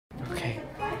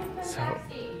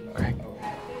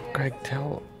Greg,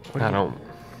 tell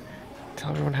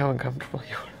everyone how uncomfortable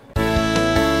you are.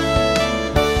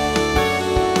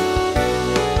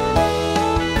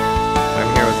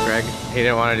 I'm here with Greg. He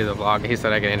didn't want to do the vlog. He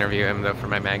said I could interview him though for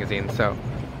my magazine. So,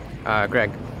 Greg,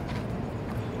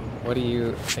 what do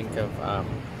you think of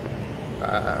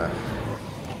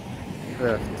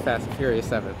the Fast and Furious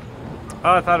 7?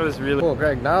 Oh, I thought it was really cool.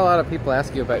 Greg, not a lot of people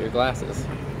ask you about your glasses.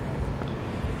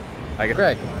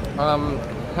 Greg,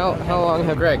 how long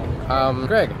have Greg,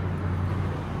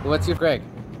 what's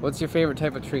your favorite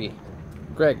type of tree?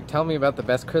 Greg, tell me about the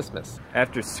best Christmas.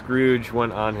 After Scrooge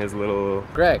went on his little...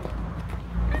 Greg.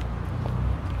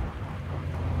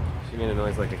 She made a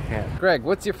noise like a cat. Greg,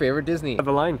 what's your favorite Disney?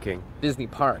 The Lion King. Disney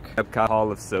park. Epcot Hall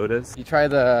of Sodas. You try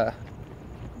the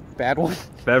bad one?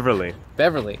 Beverly.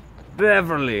 Beverly.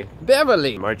 Beverly.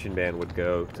 Beverly. Marching band would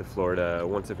go to Florida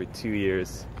once every 2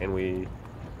 years, and we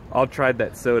all tried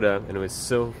that soda, and it was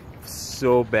so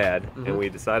bad, and we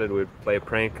decided we'd play a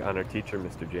prank on our teacher,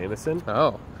 Mr. Jameson.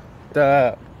 Oh.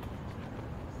 The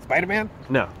Spider-Man?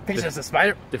 No. Pictures of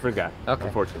Spider? Different guy, okay.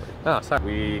 Unfortunately. Oh, sorry.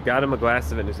 We got him a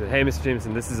glass of it, and he said, hey, Mr.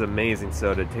 Jameson, this is amazing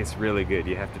soda. It tastes really good.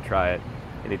 You have to try it.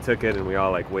 And he took it, and we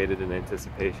all like waited in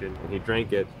anticipation, and he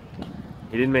drank it.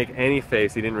 He didn't make any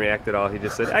face. He didn't react at all. He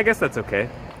just said, I guess that's okay.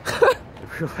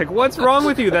 We were like, what's wrong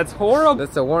with you? That's horrible.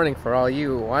 That's a warning for all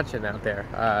you watching out there.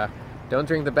 Don't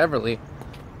drink the Beverly.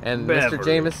 And Beverly. Mr.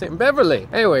 Jameson. Beverly!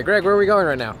 Anyway, Greg, where are we going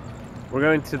right now? We're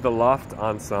going to the LOFT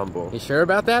Ensemble. You sure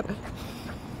about that?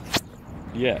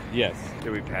 Yeah, yes.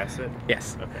 Did we pass it?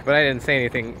 Yes. Okay. But I didn't say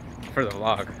anything for the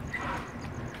vlog.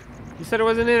 You said it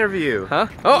was an interview. Huh?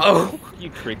 Uh-oh! You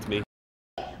tricked me.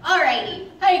 Alrighty.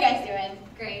 How you guys doing?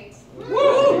 Great.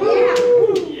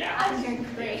 Woo! Yeah. I'm doing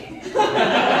great.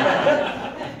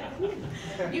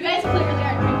 You guys clearly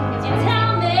are drinking. Did you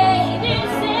tell me you didn't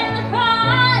stand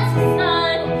across the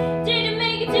sun? Did you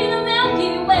make it to the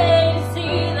Milky Way to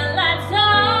see the lights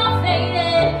all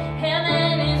faded?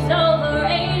 Heaven is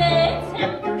overrated.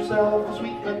 Get yourself a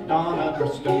sweet Madonna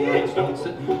crystal, stone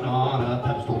sitting on a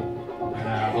pedestal, and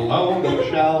have a lonely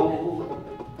shell.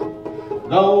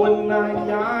 Though in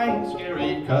 90 I ain't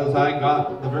scary, 'cause I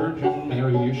got the Virgin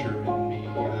Mary assuring me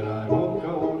that I won't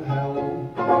go to hell.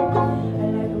 I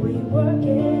like the way you work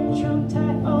it, trump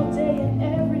tight all day and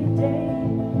every day.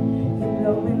 You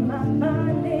know in my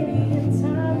mind, maybe in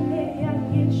time, maybe I can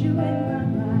get you in my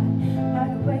mind. I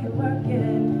like the way you work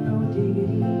it, no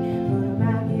diggity, gonna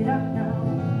wrap it up now.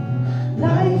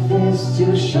 Life is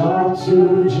too short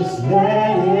to just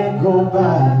let it go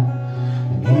by.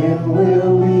 It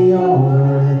will be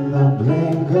over in the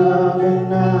blink of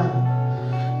an eye.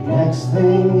 Next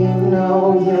thing you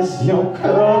know, yes, you're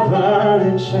covered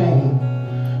in shame,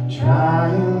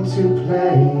 trying to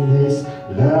play this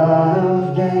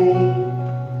love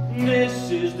game.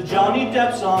 This is the Johnny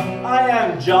Depp song. I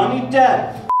am Johnny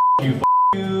Depp. You,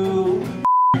 you,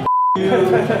 you.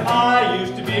 I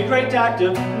used to be a great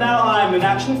actor. Now I'm an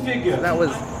action figure. That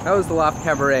was the LOFT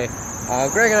Cabaret.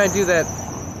 Greg and I do that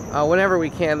whenever we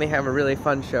can. They have a really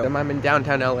fun show. I'm in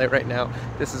downtown LA right now.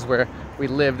 This is where we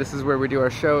live. This is where we do our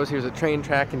shows. Here's a train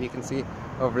track, and you can see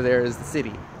over there is the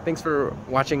city. Thanks for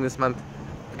watching this month.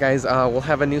 Guys, we'll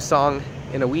have a new song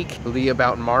in a week. It'll be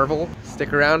about Marvel.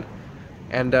 Stick around.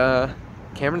 And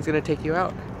Cameron's gonna take you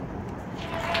out.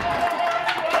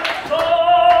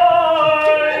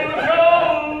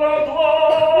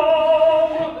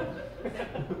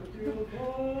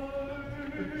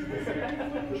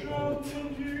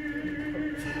 Time